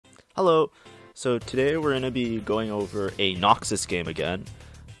Hello. So today we're going to be going over a Noxus game again.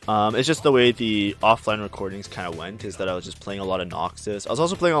 It's just the way the offline recordings kind of went, is that I was just playing a lot of Noxus. I was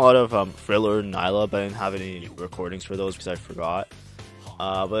also playing a lot of Thriller and Nyla, but I didn't have any recordings for those because I forgot.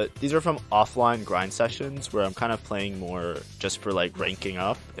 But these are from offline grind sessions where I'm kind of playing more just for like ranking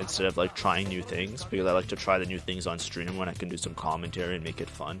up instead of like trying new things, because I like to try the new things on stream when I can do some commentary and make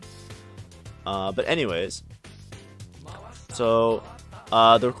it fun. But anyways, so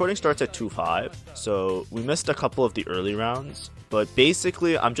the recording starts at 2:05, so we missed a couple of the early rounds, but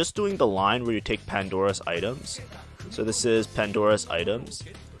basically I'm just doing the line where you take Pandora's items. So this is Pandora's items,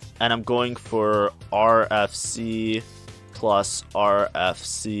 and I'm going for RFC plus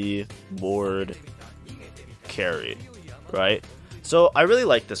RFC board carry, right? So I really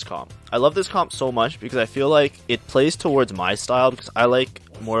like this comp. I love this comp so much because I feel like it plays towards my style, because I like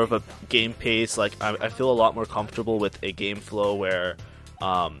more of a game pace. Like I feel a lot more comfortable with a game flow where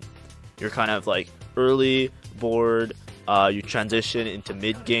you're kind of like early board, you transition into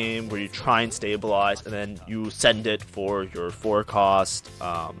mid game where you try and stabilize, and then you send it for your 4 cost,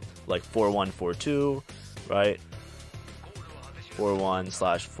 like 4-1, 4-2, right?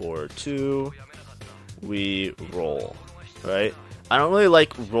 4-1/4-2, we roll, right? I don't really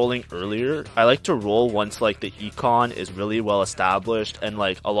like rolling earlier. I like to roll once like the econ is really well established and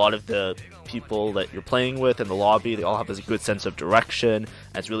like a lot of the people that you're playing with in the lobby, they all have this good sense of direction,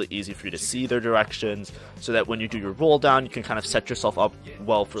 and it's really easy for you to see their directions, so that when you do your roll down, you can kind of set yourself up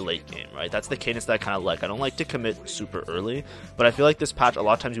well for late game, right? That's the cadence that I kind of like. I don't like to commit super early, but I feel like this patch, a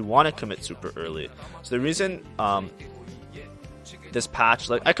lot of times you want to commit super early. So the reason this patch,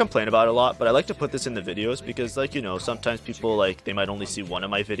 like, I complain about it a lot, but I like to put this in the videos because, like, you know, sometimes people, like, they might only see one of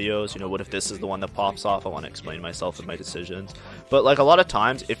my videos. You know, what if this is the one that pops off? I want to explain myself and my decisions. But, like, a lot of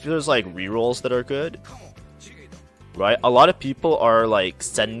times, if there's, like, rerolls that are good, right, a lot of people are, like,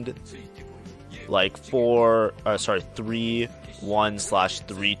 send, like,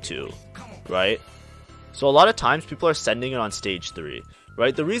 3-1/3-2, right? So a lot of times, people are sending it on stage 3,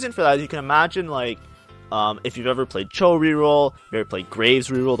 right? The reason for that is you can imagine, like, if you've ever played Cho reroll, if you've ever played Graves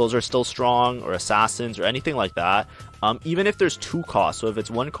reroll, those are still strong, or Assassins, or anything like that. Even if there's 2 costs, so if it's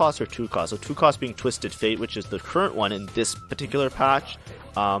 1 cost or 2 costs, so 2 costs being Twisted Fate, which is the current one in this particular patch,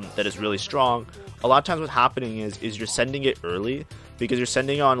 that is really strong. A lot of times what's happening is you're sending it early, because you're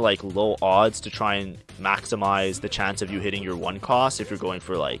sending on like low odds to try and maximize the chance of you hitting your 1 cost if you're going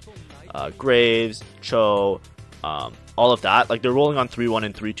for like Graves, Cho, all of that. Like, they're rolling on 3-1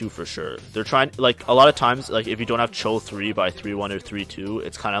 and 3-2 for sure. They're trying, like, a lot of times, like, if you don't have Cho 3 by 3-1 or 3-2,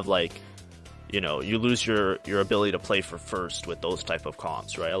 it's kind of like, you know, you lose your ability to play for first with those type of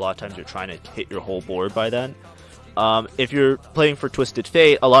comps, right? A lot of times you're trying to hit your whole board by then. If you're playing for Twisted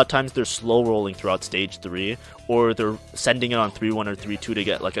Fate, a lot of times they're slow rolling throughout stage 3, or they're sending it on 3-1 or 3-2 to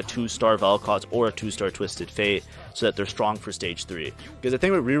get like a 2-star Vel'Koz or a 2-star Twisted Fate, so that they're strong for stage 3. Because the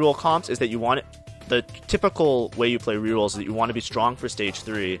thing with reroll comps is that you want it, the typical way you play rerolls is that you want to be strong for stage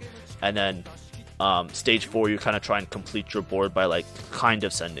 3, and then stage 4 you kind of try and complete your board by like kind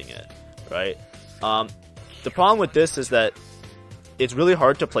of sending it, right? The problem with this is that it's really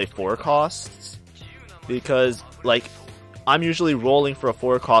hard to play 4 costs, because like I'm usually rolling for a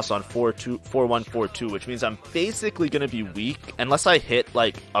 4 cost on 4-1, 4-2, which means I'm basically going to be weak unless I hit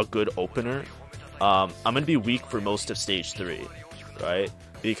like a good opener. I'm going to be weak for most of stage 3, right?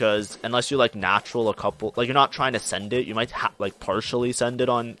 Because unless you like natural a couple, like you're not trying to send it, you might like partially send it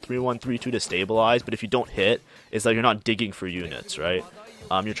on 3-1, 3-2 to stabilize, but if you don't hit, it's like you're not digging for units, right?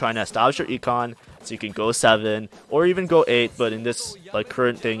 You're trying to establish your econ so you can go 7 or even go 8, but in this like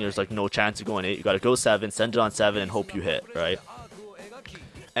current thing, there's like no chance of going 8. You gotta go 7, send it on 7, and hope you hit, right?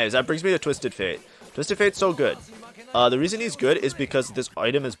 Anyways, that brings me to Twisted Fate. Twisted Fate's so good. The reason he's good is because this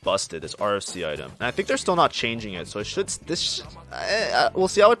item is busted, this RFC item, and I think they're still not changing it, so it should, we'll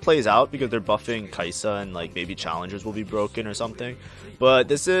see how it plays out, because they're buffing Kaisa and like maybe challengers will be broken or something. But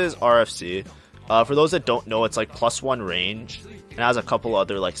this is RFC. For those that don't know, it's like +1 range, and it has a couple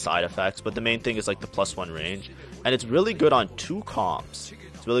other like side effects, but the main thing is like the +1 range, and it's really good on 2 comps.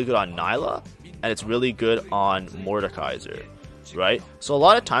 It's really good on Nyla, and it's really good on Mordekaiser, right? So a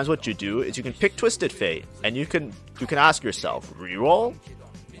lot of times what you do is you can pick Twisted Fate, and you can ask yourself, reroll?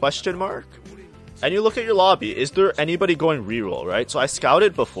 Question mark? And you look at your lobby, is there anybody going reroll, right? So I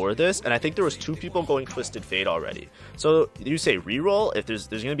scouted before this, and I think there was 2 people going Twisted Fate already. So you say reroll, if there's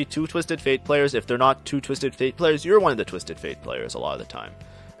going to be 2 Twisted Fate players. If they're not 2 Twisted Fate players, you're one of the Twisted Fate players a lot of the time.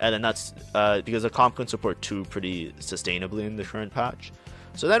 And then that's because the comp can support 2 pretty sustainably in the current patch.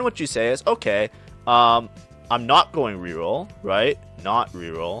 So then what you say is, okay, I'm not going reroll, right? Not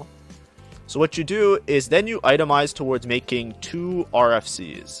reroll. So what you do is then you itemize towards making 2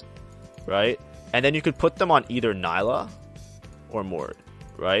 RFCs. right? And then you could put them on either Nyla or Mord,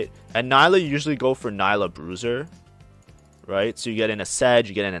 right? And Nyla, you usually go for Nyla Bruiser, right? So you get in a Sedge,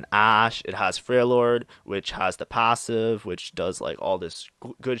 you get in an Ashe. It has Freylord, which has the passive, which does like all this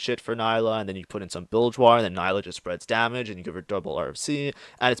good shit for Nyla. And then you put in some Bilgewater, and then Nyla just spreads damage, and you give her double RFC,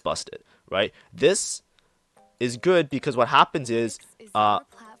 and it's busted, right? This is good because what happens is an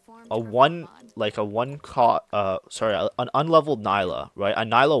unleveled Nyla, right? A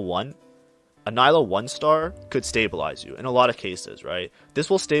Nyla 1-star could stabilize you in a lot of cases, right?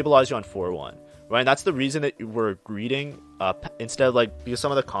 This will stabilize you on 4-1, right? And that's the reason that we're greeting instead of like, because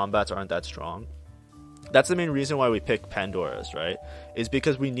some of the combats aren't that strong. That's the main reason why we pick Pandora's, right? Is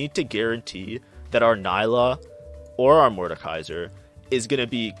because we need to guarantee that our Nyla or our Mordekaiser is going to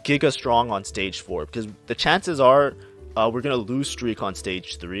be giga strong on stage 4, because the chances are we're going to lose streak on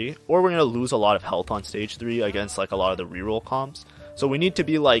stage 3, or we're going to lose a lot of health on stage 3 against like a lot of the reroll comps. So we need to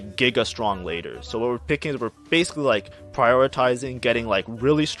be like giga strong later. So what we're picking is we're basically like prioritizing getting like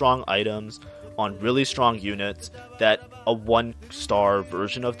really strong items on really strong units that a 1-star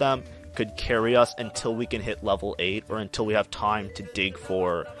version of them could carry us until we can hit level 8, or until we have time to dig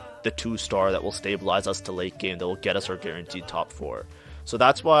for the 2-star that will stabilize us to late game, that will get us our guaranteed top 4. So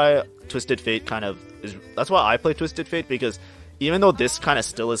that's why Twisted Fate that's why I play Twisted Fate, because even though this kind of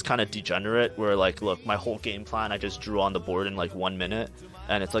still is kind of degenerate, where like, look, my whole game plan I just drew on the board in like 1 minute,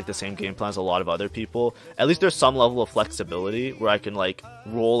 and it's like the same game plan as a lot of other people, at least there's some level of flexibility where I can like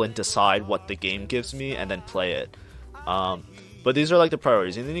roll and decide what the game gives me and then play it. But these are like the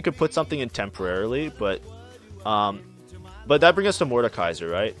priorities, and then you could put something in temporarily, but that brings us to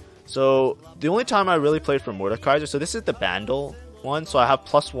Mordekaiser, right? So the only time I really played for Mordekaiser, so this is the Bandle one, so I have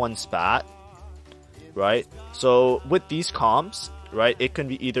 +1 spat, right? So with these comps, right, it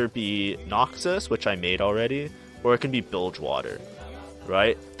can either be Noxus, which I made already, or it can be Bilgewater,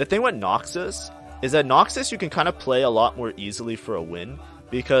 right? The thing with Noxus is that Noxus you can kind of play a lot more easily for a win,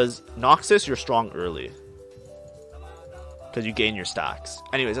 because Noxus you're strong early, because you gain your stacks.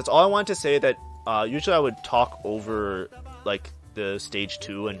 Anyways, that's all I wanted to say. That usually I would talk over like the stage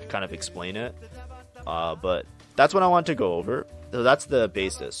 2 and kind of explain it, but that's what I want to go over. So that's the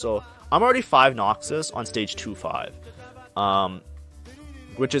basis. So I'm already 5 Noxus on stage 2-5,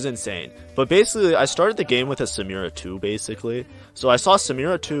 which is insane. But basically, I started the game with a Samira 2, basically. So I saw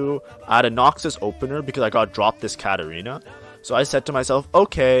Samira 2, I had a Noxus opener because I got dropped this Katarina. So I said to myself,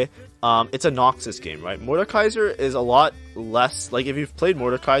 okay, it's a Noxus game, right? Mordekaiser is a lot less, like if you've played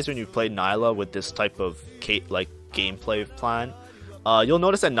Mordekaiser and you've played Nyla with this type of gameplay plan, you'll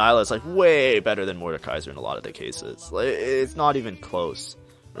notice that Nyla is like way better than Mordekaiser in a lot of the cases. Like, it's not even close,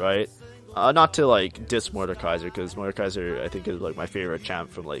 right? Not to like diss Mordekaiser, because Mordekaiser I think is like my favorite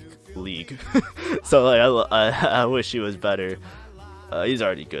champ from like League. So like I wish he was better. He's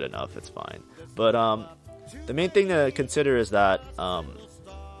already good enough, it's fine. But the main thing to consider is that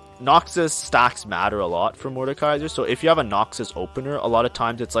Noxus stacks matter a lot for Mordekaiser. So if you have a Noxus opener, a lot of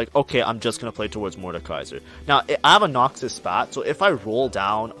times it's like, okay, I'm just going to play towards Mordekaiser. Now, I have a Noxus spat, so if I roll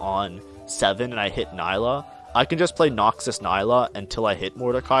down on 7 and I hit Nyla, I can just play Noxus Nyla until I hit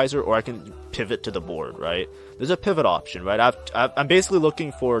Mordekaiser, or I can pivot to the board, right? There's a pivot option, right? I'm basically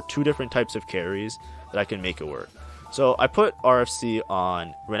looking for 2 different types of carries that I can make it work. So I put RFC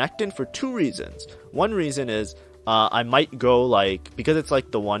on Renekton for 2 reasons. One reason is I might go like, because it's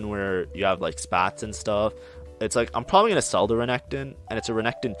like the one where you have like spats and stuff, it's like I'm probably going to sell the Renekton, and it's a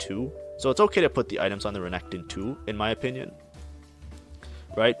Renekton 2. So it's okay to put the items on the Renekton 2, in my opinion,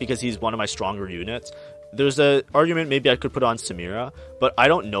 right? Because he's one of my stronger units. There's an argument maybe I could put on Samira, but I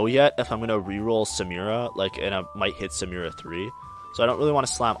don't know yet if I'm going to reroll Samira, like, and I might hit Samira 3. So I don't really want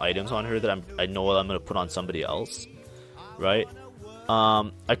to slam items on her that I know I'm going to put on somebody else, right?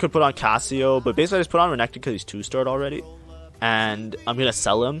 I could put on Cassio, but basically I just put on Renekton because he's 2-starred already. And I'm going to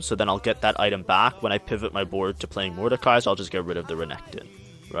sell him, so then I'll get that item back. When I pivot my board to playing Mordekaiser, I'll just get rid of the Renekton,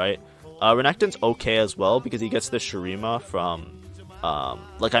 right? Renekton's okay as well, because he gets the Shurima from,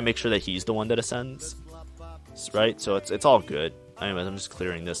 like, I make sure that he's the one that ascends, right? So it's all good. Anyways, I'm just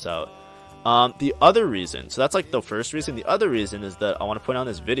clearing this out. The other reason, so that's like the first reason. The other reason is that I want to point out in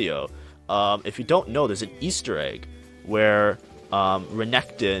this video, if you don't know, there's an Easter egg where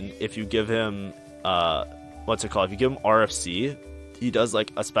Renekton, if you give him what's it called, if you give him RFC, he does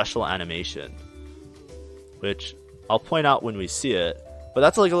like a special animation, which I'll point out when we see it. But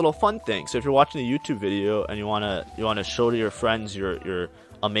that's like a little fun thing. So if you're watching a YouTube video and you wanna show to your friends your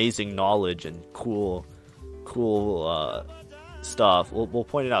amazing knowledge and cool stuff, we'll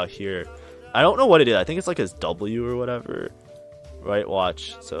point it out here. I don't know what it is. I think it's like his W or whatever, right?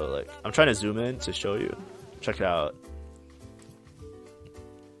 Watch. So, like, I'm trying to zoom in to show you. Check it out.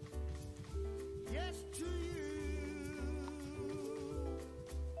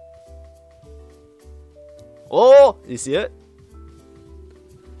 Oh, you see it?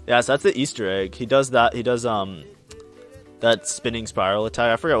 Yeah, so that's the Easter egg. He does that. He does that spinning spiral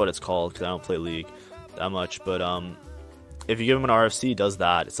attack. I forgot what it's called because I don't play League that much. But if you give him an RFC, he does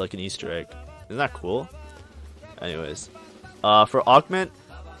that. It's like an Easter egg. Isn't that cool? Anyways, for augment,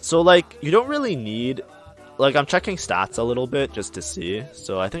 so like you don't really need. Like I'm checking stats a little bit just to see.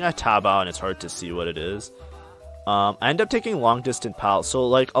 So I think I tab out and it's hard to see what it is. I end up taking long distance pal. So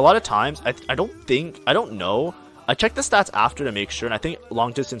like a lot of times, I don't know. I checked the stats after to make sure, and I think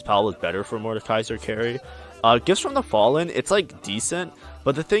long distance pal was better for Mordekaiser carry. Gifts from the Fallen, it's like decent,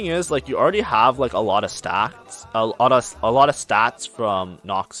 but the thing is, like you already have like a lot of stats, a lot of stats from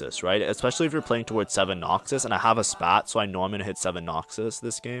Noxus, right? Especially if you're playing towards 7 Noxus, and I have a spat, so I know I'm gonna hit 7 Noxus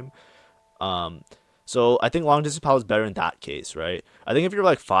this game. So I think long distance pal is better in that case, right? I think if you're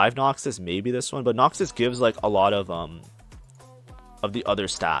like 5 Noxus, maybe this one, but Noxus gives like a lot of the other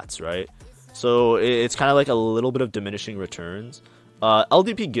stats, right? So it's kind of like a little bit of diminishing returns.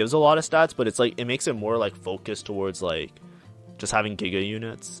 LDP gives a lot of stats, but it's like it makes it more like focused towards like just having giga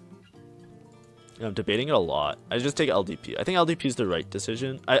units. And I'm debating it a lot. I just take LDP. I think LDP is the right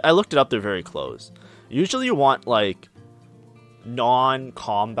decision. I looked it up, they're very close. Usually you want like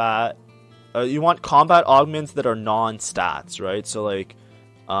non-combat, you want combat augments that are non-stats, right? So like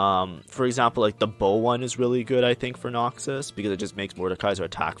for example, like the bow one is really good, I think, for Noxus, because it just makes Mordekaiser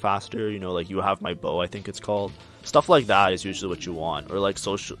attack faster. You know, like you have my bow, I think it's called. Stuff like that is usually what you want. Or like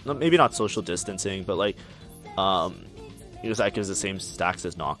social, maybe not social distancing, but like because that gives the same stacks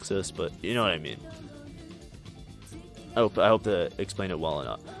as Noxus, but you know what I mean. I hope to explain it well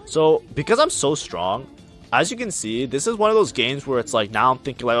enough. So because I'm so strong, as you can see, this is one of those games where it's like, now I'm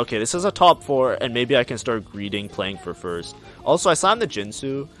thinking like, okay, this is a top 4, and maybe I can start greeting playing for first. Also, I slammed the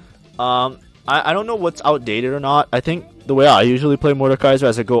Jinsu. I don't know what's outdated or not. I think the way I usually play Mordekaiser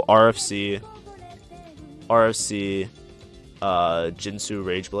is I go RFC, Jinsu,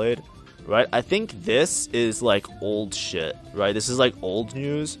 Rageblade, right? I think this is like old shit, right? This is like old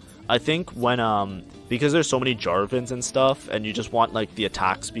news. I think when because there's so many Jarvans and stuff, and you just want like the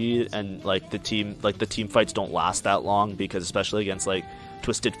attack speed, and like the team fights don't last that long, because especially against like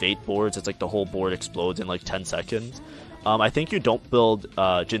Twisted Fate boards, it's like the whole board explodes in like 10 seconds. I think you don't build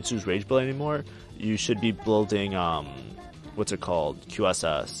Jinsu's Rageblade anymore. You should be building what's it called?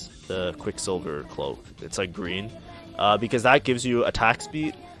 QSS, the Quicksilver Cloak. It's like green, because that gives you attack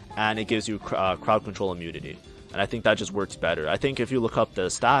speed and it gives you crowd control immunity. And I think that just works better. I think if you look up the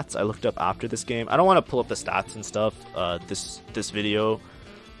stats, I looked up after this game. I don't want to pull up the stats and stuff this video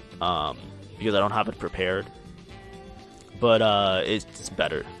because I don't have it prepared. But it's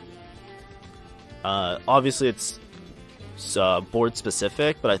better. Obviously, it's board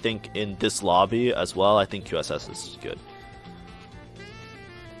specific, but I think in this lobby as well, I think QSS is good.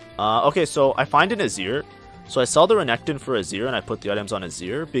 Okay, so I find an Azir. So I sell the Renekton for Azir, and I put the items on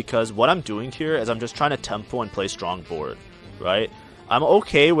Azir, because what I'm doing here is I'm just trying to tempo and play strong board, right? I'm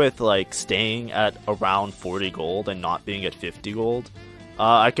okay with like staying at around 40 gold and not being at 50 gold.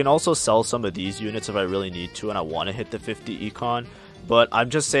 I can also sell some of these units if I really need to and I want to hit the 50 econ. But I'm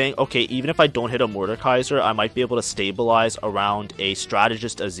just saying, okay, even if I don't hit a Mordekaiser, I might be able to stabilize around a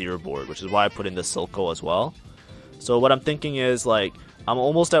Strategist Azir board, which is why I put in the Silco as well. So what I'm thinking is, like, I'm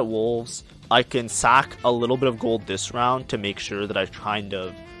almost at Wolves. I can sack a little bit of gold this round to make sure that I kind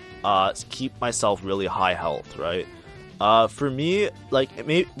of keep myself really high health, right? For me, like,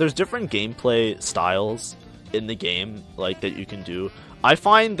 there's different gameplay styles in the game, like, that you can do. I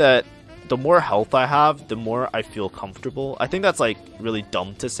find that the more health I have, the more I feel comfortable. I think that's like really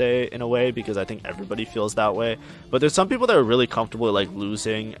dumb to say in a way, because I think everybody feels that way. But there's some people that are really comfortable like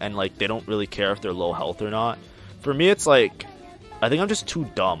losing, and like they don't really care if they're low health or not. For me, it's like, I think I'm just too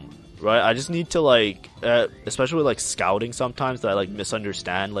dumb, right? I just need to like, especially with like scouting sometimes, that I like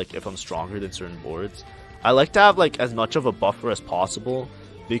misunderstand like if I'm stronger than certain boards. I like to have like as much of a buffer as possible,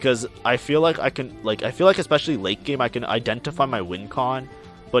 because I feel like especially late game I can identify my win con.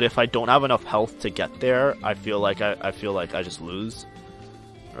 But if I don't have enough health to get there, I feel like I just lose,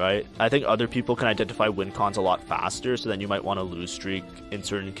 right? I think other people can identify win cons a lot faster, so then you might want to lose streak in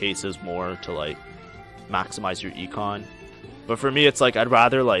certain cases more to like maximize your econ. But for me, it's like I'd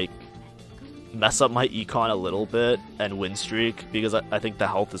rather like mess up my econ a little bit and win streak, because I think the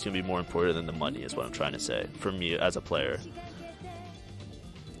health is going to be more important than the money, is what I'm trying to say, for me as a player.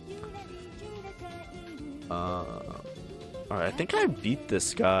 Alright, I think I beat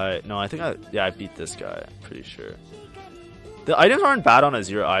this guy. No, I beat this guy, I'm pretty sure. The items aren't bad on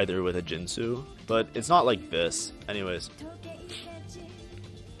Azir either with a Jinsu, but it's not like this. Anyways.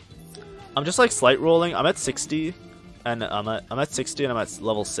 I'm just like slight rolling. I'm at 60, and I'm at 60 and I'm at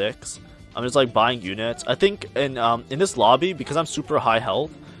level 6. I'm just like buying units. I think in this lobby, because I'm super high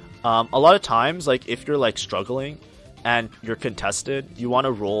health, a lot of times, like if you're like struggling and you're contested, you want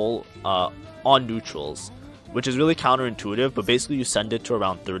to roll on neutrals, which is really counterintuitive, but basically you send it to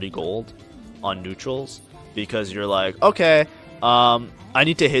around 30 gold on neutrals, because you're like, okay, I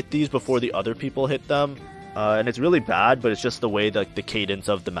need to hit these before the other people hit them, and it's really bad, but it's just the way that the cadence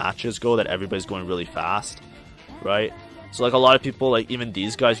of the matches go, that everybody's going really fast, right? So like a lot of people, like even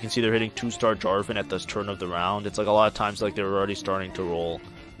these guys, you can see they're hitting 2-star Jarvan at this turn of the round. It's like a lot of times like they're already starting to roll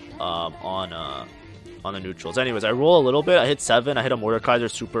on the neutrals. Anyways, I roll a little bit. I hit 7. I hit a Mordekaiser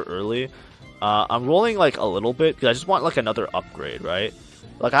super early. I'm rolling like a little bit because I just want like another upgrade, right?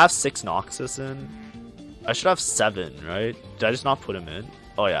 Like I have 6 Noxus in. I should have 7, right? Did I just not put him in?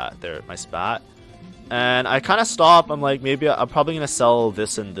 Oh yeah, there, my spat. And I kind of stop. I'm like, maybe I'm probably gonna sell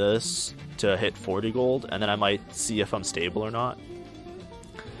this and this to hit 40 gold, and then I might see if I'm stable or not.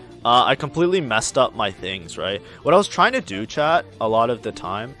 I completely messed up my things, right? What I was trying to do, chat, a lot of the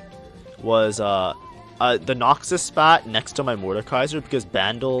time was the Noxus spat next to my Mordekaiser, because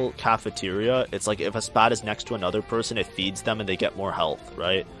Bandle Cafeteria, it's like if a spat is next to another person, it feeds them and they get more health,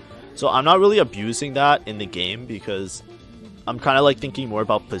 right? So I'm not really abusing that in the game, because I'm kind of like thinking more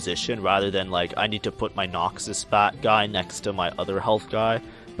about position rather than like I need to put my Noxus spat guy next to my other health guy.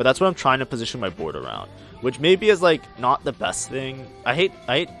 But that's what I'm trying to position my board around, which maybe is like not the best thing. I hate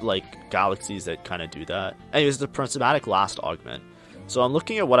like galaxies that kind of do that. Anyways, the prismatic last augment. So I'm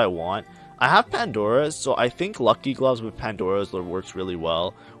looking at what I want. I have Pandora's, so I think Lucky Gloves with Pandora's works really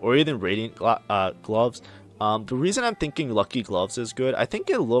well, or even Radiant Gloves. The reason I'm thinking Lucky Gloves is good, I think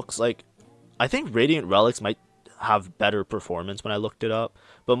it looks like, I think Radiant Relics might have better performance when I looked it up,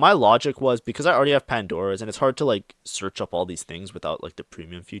 but my logic was, because I already have Pandora's and it's hard to like search up all these things without like the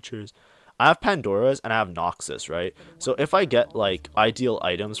premium features, I have Pandora's and I have Noxus, right? So if I get like ideal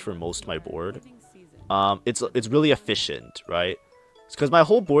items for most of my board, it's really efficient, right? It's because my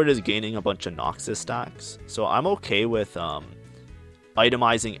whole board is gaining a bunch of Noxus stacks, so I'm okay with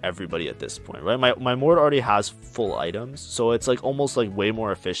itemizing everybody at this point, right? My board already has full items, so it's like almost like way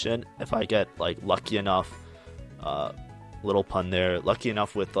more efficient if I get like lucky enough. Little pun there, lucky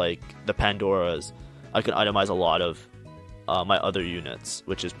enough with like the Pandora's, I can itemize a lot of my other units,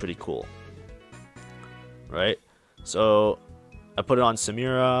 which is pretty cool, right? So I put it on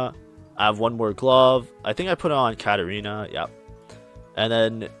Samira. I have one more glove. I think I put it on Katarina. Yep. And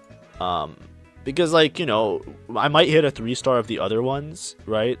then because like, you know, I might hit a 3-star of the other ones,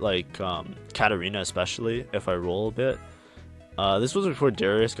 right? Like Katarina especially, if I roll a bit. This was before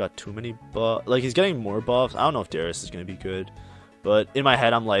Darius got too many buffs. Like, he's getting more buffs. I don't know if Darius is going to be good. But in my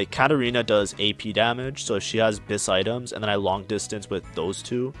head, I'm like, Katarina does AP damage. So if she has Bis items, and then I long distance with those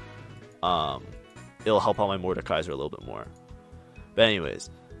two, it'll help out my Mordekaiser a little bit more. But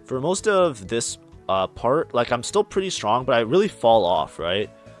anyways, for most of this part, like, I'm still pretty strong, but I really fall off, right?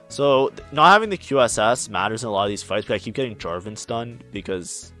 So not having the QSS matters in a lot of these fights, but I keep getting Jarvan stunned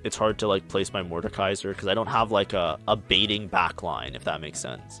because it's hard to like place my Mordekaiser because I don't have like a baiting backline, if that makes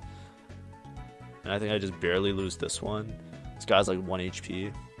sense. And I think I just barely lose this one. This guy's like 1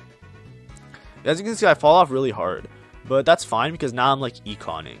 HP. As you can see, I fall off really hard, but that's fine because now I'm like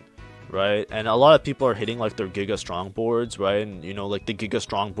econing, right? And a lot of people are hitting like their Giga Strong boards, right? And you know, like the Giga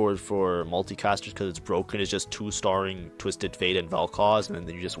Strong board for multicasters, because it's broken, is just 2-starring Twisted Fate and Vel'Koz, and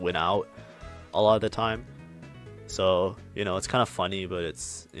then you just win out a lot of the time. So, you know, it's kind of funny, but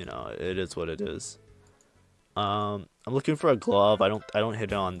it's, you know, it is what it is. I'm looking for a glove. I don't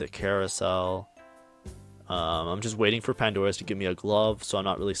hit it on the carousel. I'm just waiting for Pandora's to give me a glove, so I'm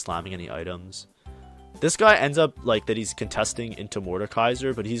not really slamming any items. This guy ends up like that he's contesting into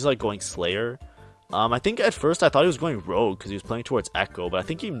Mordekaiser, but he's like going Slayer. I think at first I thought he was going Rogue because he was playing towards Echo, but I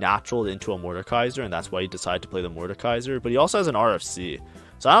think he naturaled into a Mordekaiser, and that's why he decided to play the Mordekaiser. But he also has an RFC,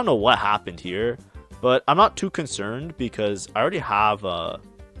 so I don't know what happened here, but I'm not too concerned because I already have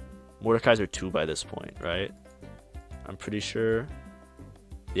Mordekaiser 2 by this point, right? I'm pretty sure.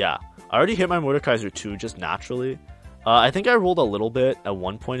 Yeah, I already hit my Mordekaiser 2 just naturally. I think I rolled a little bit at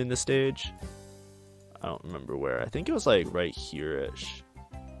one point in the stage. I don't remember where. I think it was like right here-ish.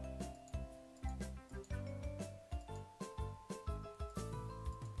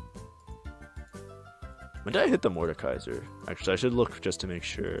 When did I hit the Mordekaiser? Actually, I should look just to make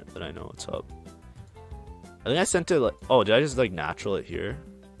sure that I know what's up. I think I sent it like... Oh, did I just like natural it here?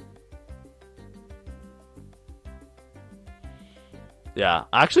 Yeah,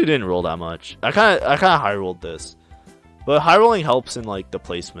 I actually didn't roll that much. I kind of high rolled this. But high rolling helps in like the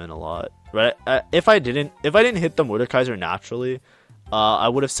placement a lot. Right, if I didn't hit the Mordekaiser naturally, I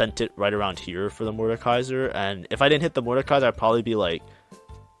would have sent it right around here for the Mordekaiser, and if I didn't hit the Mordekaiser, I'd probably be like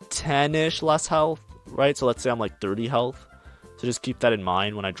 10-ish less health, right? So let's say I'm like 30 health. So just keep that in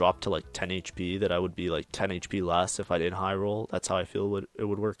mind when I drop to like 10 HP, that I would be like 10 HP less if I didn't high roll. That's how I feel it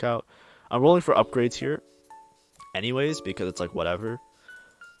would work out. I'm rolling for upgrades here anyways, because it's like whatever.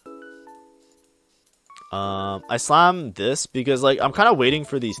 I slam this because like I'm kind of waiting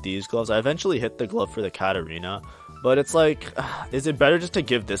for these Thieves gloves. I eventually hit the glove for the Katarina, but it's like, is it better just to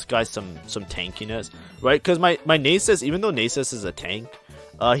give this guy some tankiness, right? Because my Noxus, even though Noxus is a tank,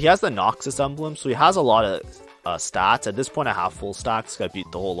 he has the Noxus emblem, so he has a lot of stats. At this point, I have full stacks. I beat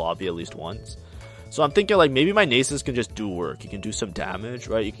the whole lobby at least once. So I'm thinking like maybe my Noxus can just do work. He can do some damage,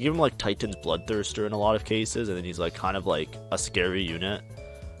 right? You can give him like Titan's Bloodthirster in a lot of cases, and then he's like kind of like a scary unit.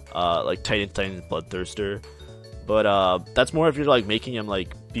 Like Titan's Bloodthirster, but that's more if you're like making him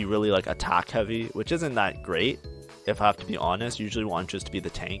like be really like attack heavy, which isn't that great if I have to be honest. Usually want just to be the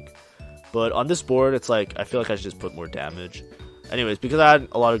tank, but on this board it's like I feel like I should just put more damage. Anyways, because I had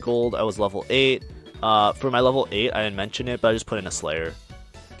a lot of gold, I was level 8. For my level 8, I didn't mention it, but I just put in a Slayer.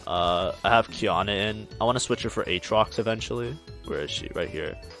 I have Kiana in. I want to switch her for Aatrox eventually. Where is she? Right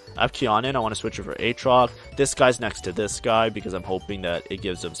here. I have Kiana in. I want to switch her for Aatrox. This guy's next to this guy because I'm hoping that it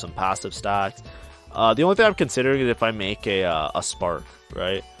gives him some passive stacks. The only thing I'm considering is if I make a Spark,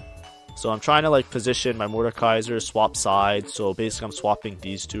 right? So I'm trying to like position my Mordekaiser, swap sides. So basically I'm swapping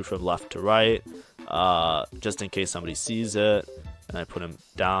these two from left to right, just in case somebody sees it. And I put him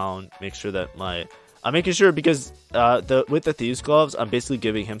down, make sure that I'm making sure because with the Thieves gloves, I'm basically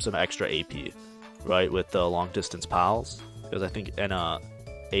giving him some extra AP, right? With the long distance pals, because I think in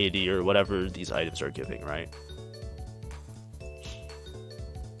AD or whatever these items are giving, right?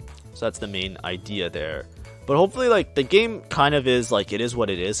 So that's the main idea there. But hopefully like the game kind of is like it is what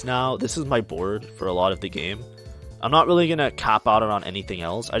it is now. This is my board for a lot of the game. I'm not really gonna cap out on anything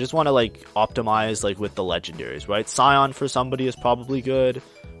else. I just want to like optimize like with the legendaries, right? Scion for somebody is probably good,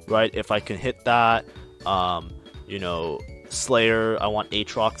 right? If I can hit that, you know, Slayer, I want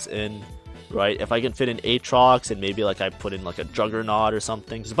Aatrox in, right? If I can fit in Aatrox and maybe like I put in like a Juggernaut or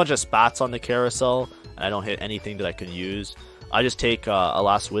something. There's a bunch of spats on the carousel and I don't hit anything that I can use. I just take a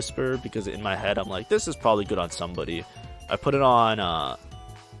Last Whisper because in my head I'm like, this is probably good on somebody. I put it on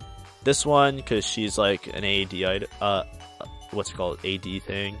this one because she's like an AD item, what's it called, AD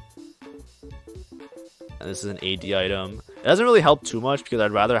thing. And this is an AD item. It doesn't really help too much because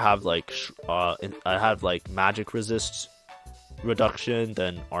I'd rather have like I have like magic resist reduction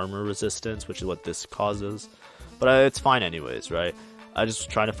than armor resistance, which is what this causes. But it's fine anyways, right? I just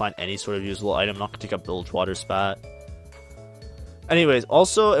try to find any sort of usable item. I'm not gonna take a Bilgewater spat. Anyways,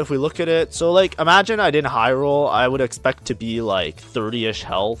 also if we look at it, so like imagine I didn't high roll, I would expect to be like 30-ish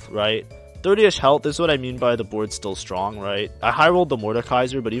health, right? 30-ish health is what I mean by the board's still strong, right? I high rolled the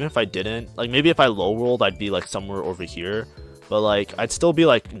Mordekaiser, but even if I didn't, like maybe if I low rolled, I'd be like somewhere over here. But like I'd still be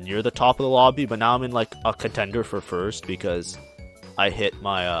like near the top of the lobby, but now I'm in like a contender for first because I hit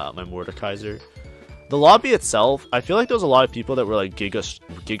my my Mordekaiser. The lobby itself, I feel like there was a lot of people that were like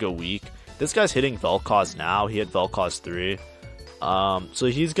giga weak. This guy's hitting Vel'Koz now. He hit Vel'Koz 3. So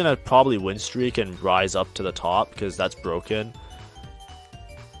he's gonna probably win streak and rise up to the top because that's broken.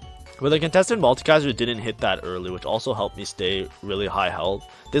 But the contested Multicaiser didn't hit that early, which also helped me stay really high health.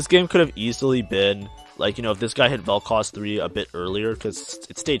 This game could have easily been like, you know, if this guy hit Vel'Koz 3 a bit earlier because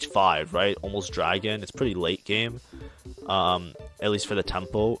it's stage 5, right? Almost dragon. It's pretty late game, at least for the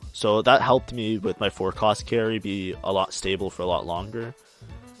tempo. So that helped me with my 4-cost carry be a lot stable for a lot longer.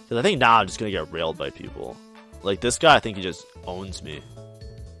 Because I think now I'm just gonna get railed by people. Like this guy, I think he just owns me,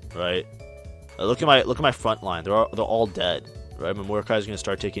 right? Look at my front line. They're all dead, right? My Mordekaiser is gonna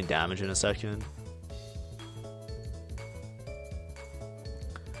start taking damage in a second.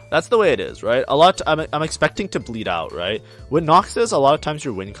 That's the way it is, right? I'm expecting to bleed out, right? With Noxus, a lot of times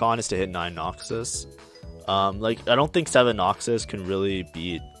your win con is to hit 9 Noxus. Like I don't think 7 Noxus can really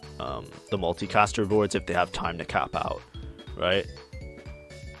beat the multicaster boards if they have time to cap out, right?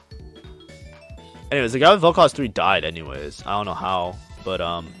 Anyways, the guy with Vel'Koz 3 died anyways. I don't know how,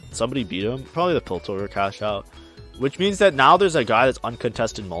 but somebody beat him. Probably the Piltover cash out. Which means that now there's a guy that's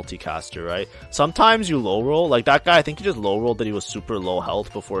uncontested multicaster, right? Sometimes you low roll. Like that guy, I think he just low rolled that he was super low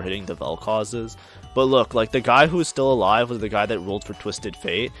health before hitting the Vel'Kozes. But look, like the guy who's still alive was the guy that rolled for Twisted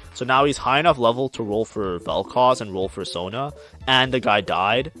Fate. So now he's high enough level to roll for Vel'Koz and roll for Sona. And the guy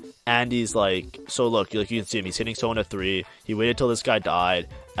died. And he's like, so look, like you can see him, he's hitting Sona 3. He waited till this guy died.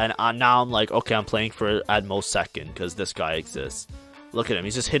 And now I'm like, okay, I'm playing for at most second because this guy exists. Look at him,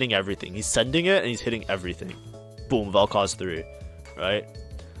 he's just hitting everything. He's sending it and he's hitting everything. Boom, Vel'Koz 3, right?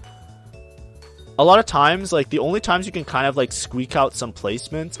 a lot of times, like, the only times you can kind of like squeak out some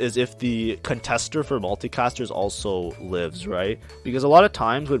placements is if the contester for multicasters also lives, right? Because a lot of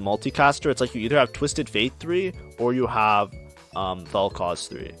times with multicaster, it's like you either have Twisted Fate 3 or you have Vel'Koz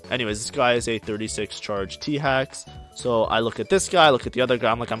 3. Anyways, this guy is a 36 charge T-Hex. So I look at this guy, look at the other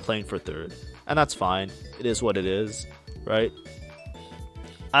guy, I'm like, I'm playing for third. And that's fine. It is what it is, right?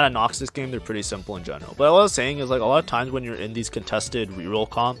 At a Noxus game, they're pretty simple in general. But what I was saying is, like, a lot of times when you're in these contested reroll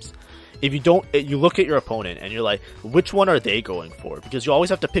comps, if you don't, you look at your opponent and you're like, which one are they going for? Because you always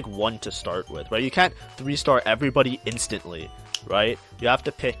have to pick one to start with, right? You can't 3-star everybody instantly, right? You have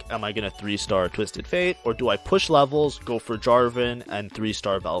to pick, am I going to 3-star Twisted Fate, or do I push levels, go for Jarvan, and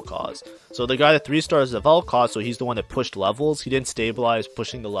 3-star Vel'Koz? So the guy that 3-stars the Vel'Koz, so he's the one that pushed levels. He didn't stabilize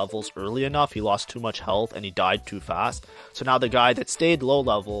pushing the levels early enough. He lost too much health and he died too fast. So now the guy that stayed low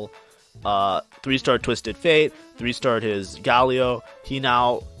level, 3-star Twisted Fate, 3-starred his Galio, he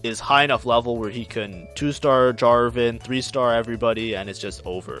now is high enough level where he can 2-star Jarvan, 3-star everybody, and it's just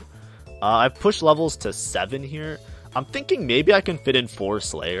over. I've pushed levels to 7 here. I'm thinking maybe I can fit in 4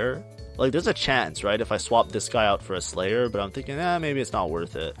 Slayer. Like, there's a chance, right, if I swap this guy out for a Slayer, but I'm thinking, maybe it's not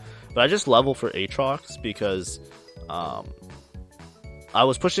worth it. But I just level for Aatrox because I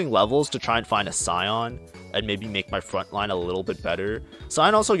was pushing levels to try and find a Scion and maybe make my front line a little bit better.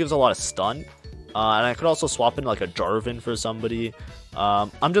 Scion also gives a lot of stun, and I could also swap in like a Jarvan for somebody.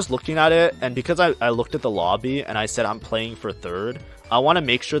 I'm just looking at it, and because I looked at the lobby and I said I'm playing for third, I want to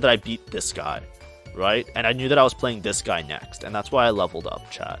make sure that I beat this guy, right? And I knew that I was playing this guy next, and that's why I leveled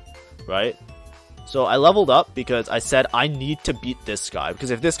up, chat, right? So I leveled up because I said I need to beat this guy,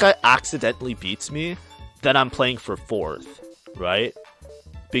 because if this guy accidentally beats me, then I'm playing for fourth, right?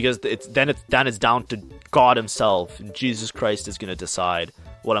 Because it's down to God himself, and Jesus Christ is gonna decide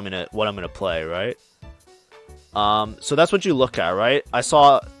what I'm gonna play, right? So that's what you look at, right? I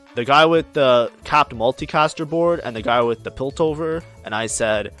saw the guy with the capped multicaster board and the guy with the Piltover, and I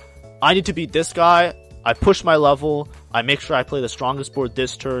said, I need to beat this guy. I push my level, I make sure I play the strongest board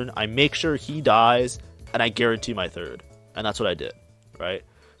this turn, I make sure he dies, and I guarantee my third. And that's what I did, right?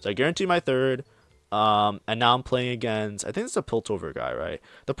 So I guarantee my third. And now I'm playing against, I think it's a Piltover guy, right?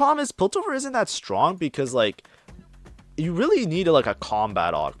 The problem is Piltover isn't that strong because, like, you really need like a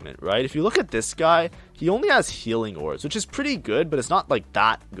combat augment, right? If you look at this guy, he only has healing orbs, which is pretty good, but it's not like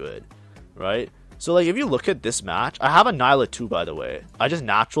that good, right? So like if you look at this match, I have a Nyla 2, by the way. I just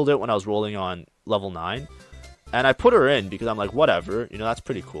naturaled it when I was rolling on level 9, and I put her in because I'm like, whatever, you know, that's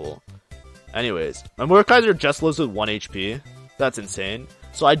pretty cool. Anyways, my Mordekaiser just lives with 1 HP. That's insane.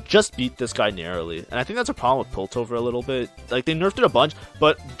 So I just beat this guy narrowly, and I think that's a problem with Piltover a little bit. Like, they nerfed it a bunch,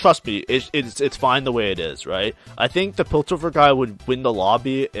 but trust me, it's fine the way it is, right? I think the Piltover guy would win the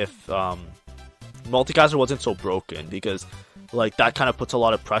lobby if Multicaster wasn't so broken, because like that kind of puts a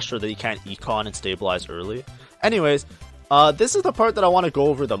lot of pressure that he can't econ and stabilize early. Anyways, this is the part that I want to go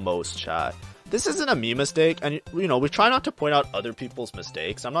over the most, chat. This isn't a me mistake, and you know, we try not to point out other people's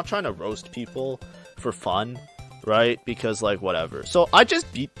mistakes. I'm not trying to roast people for fun, right? Because, like, whatever. So I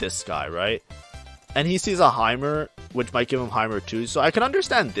just beat this guy, right? And he sees a Heimer, which might give him Heimer 2. So I can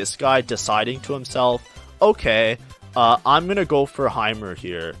understand this guy deciding to himself, okay, I'm gonna go for Heimer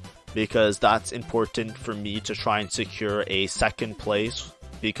here, because that's important for me to try and secure a second place,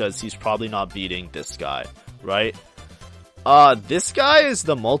 because he's probably not beating this guy, right? This guy is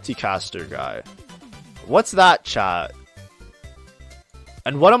the multicaster guy. What's that, chat?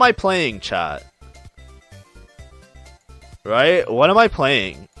 And what am I playing, chat? Right? What am I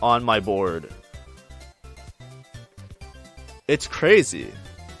playing on my board? It's crazy.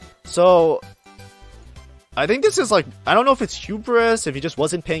 So, I think this is like, I don't know if it's hubris, if he just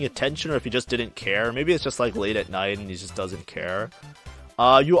wasn't paying attention, or if he just didn't care. Maybe it's just like late at night and he just doesn't care.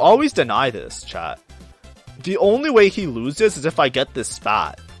 You always deny this, chat. The only way he loses is if I get this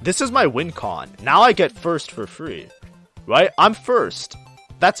spat. This is my win con. Now I get first for free. Right? I'm first.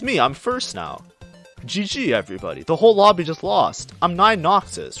 That's me. I'm first now. GG, everybody. The whole lobby just lost. I'm 9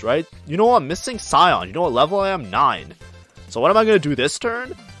 Noxus, right? You know what? I'm missing Scion. You know what level I am? 9. So what am I going to do this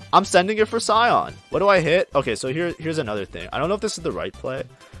turn? I'm sending it for Scion. What do I hit? Okay, so here's another thing. I don't know if this is the right play,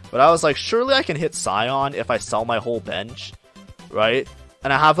 but I was like, surely I can hit Scion if I sell my whole bench, right?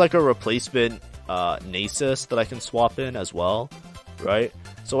 And I have like a replacement Nasus that I can swap in as well, right?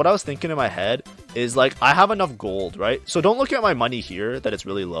 So what I was thinking in my head is like, I have enough gold, right? So don't look at my money here that it's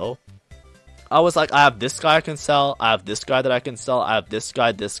really low. I was like, I have this guy I can sell, I have this guy that I can sell, I have this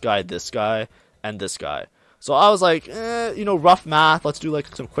guy, this guy, this guy, and this guy. So I was like, you know, rough math, let's do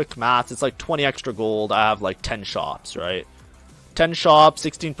like some quick math. It's like 20 extra gold, I have like 10 shops, right? 10 shops,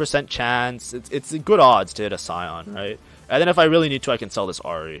 16% chance, it's good odds to hit a Scion, right? And then if I really need to, I can sell this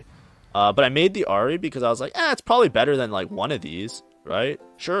Ahri. But I made the Ari because I was like, it's probably better than like one of these, right?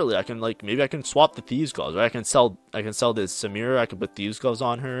 Surely I can like maybe I can swap the thieves gloves, right? I can sell this Samira. I can put thieves gloves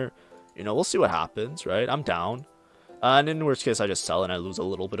on her. You know, we'll see what happens, right? I'm down. And in the worst case, I just sell and I lose a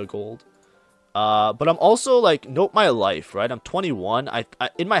little bit of gold. But I'm also like, note my life, right? I'm 21. I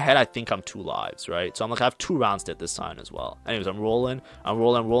in my head I think I'm 2 lives, right? So I'm like, I have 2 rounds to hit this sign as well. Anyways, I'm rolling.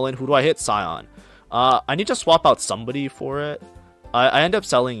 Who do I hit? Scion. I need to swap out somebody for it. I end up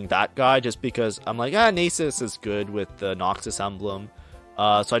selling that guy just because I'm like, Nasus is good with the Noxus emblem.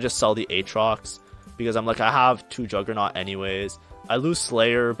 So I just sell the Aatrox because I'm like, I have 2 Juggernaut anyways. I lose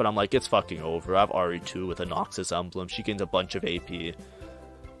Slayer, but I'm like, it's fucking over. I have RE2 with a Noxus emblem. She gains a bunch of AP.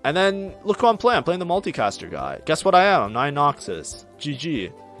 And then, look who I'm playing. I'm playing the multicaster guy. Guess what I am? I'm 9 Noxus.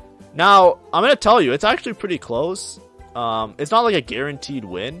 GG. Now, I'm going to tell you, it's actually pretty close. It's not like a guaranteed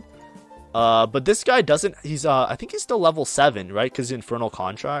win. But this guy doesn't, I think he's still level 7, right? Because Infernal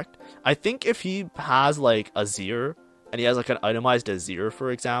Contract. I think if he has like a Azir, and he has like an itemized Azir, for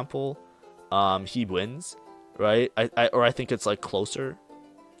example, he wins, right? Or I think it's like closer.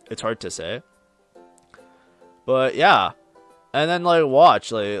 It's hard to say. But yeah. And then like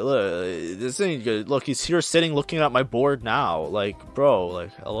watch, like look, this ain't good. Look, he's here sitting looking at my board now. Like, bro,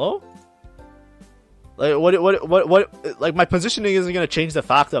 like hello? Like what like my positioning isn't gonna change the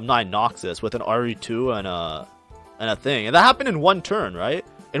fact that I'm 9 Noxus with an RE2 and a thing. And that happened in 1 turn, right?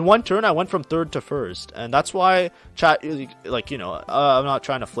 In 1 turn I went from 3rd to 1st. And that's why chat, like, you know, I'm not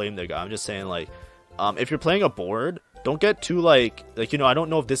trying to flame the guy. I'm just saying like if you're playing a board, don't get too like, you know, I don't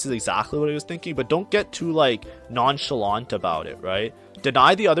know if this is exactly what he was thinking, but don't get too like nonchalant about it, right?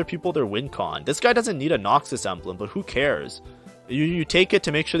 Deny the other people their win con. This guy doesn't need a Noxus emblem, but who cares? You take it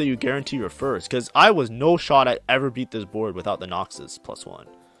to make sure that you guarantee your first, because I was no shot at ever beat this board without the Noxus +1,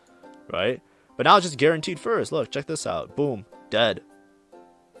 right? But now it's just guaranteed first. Look, check this out. Boom, dead.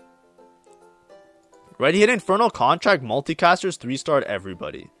 Right, he hit Infernal Contract, multicasters, 3-starred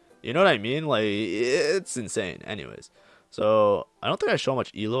everybody. You know what I mean? Like, it's insane. Anyways, so I don't think I show how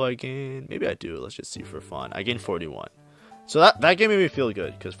much elo I gain. Maybe I do. Let's just see for fun. I gained 41. So that game made me feel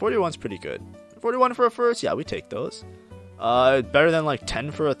good, because 41's pretty good. 41 for a first? Yeah, we take those. Better than like 10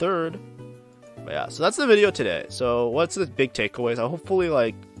 for a third. But yeah, so that's the video today. So what's the big takeaways? I hopefully,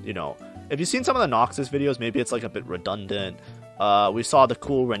 like, you know, if you've seen some of the Noxus videos, maybe it's like a bit redundant. We saw the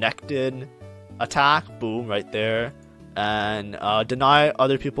cool Renekton attack. Boom, right there. And deny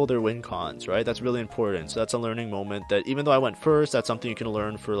other people their win cons, right? That's really important. So that's a learning moment that even though I went first, that's something you can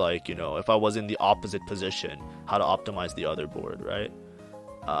learn for, like, you know, if I was in the opposite position, how to optimize the other board, right?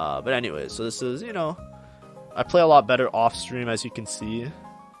 But anyways, so this is, you know, I play a lot better off stream, as you can see.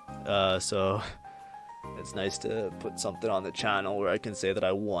 So it's nice to put something on the channel where I can say that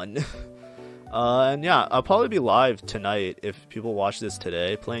I won. And yeah, I'll probably be live tonight if people watch this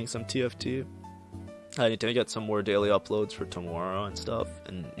today, playing some TFT. I need to get some more daily uploads for tomorrow and stuff,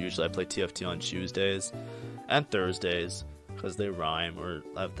 and usually I play TFT on Tuesdays and Thursdays because they rhyme or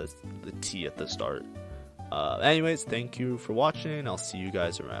have the T at the start. Anyways, thank you for watching. I'll see you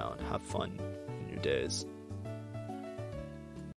guys around. Have fun in your days.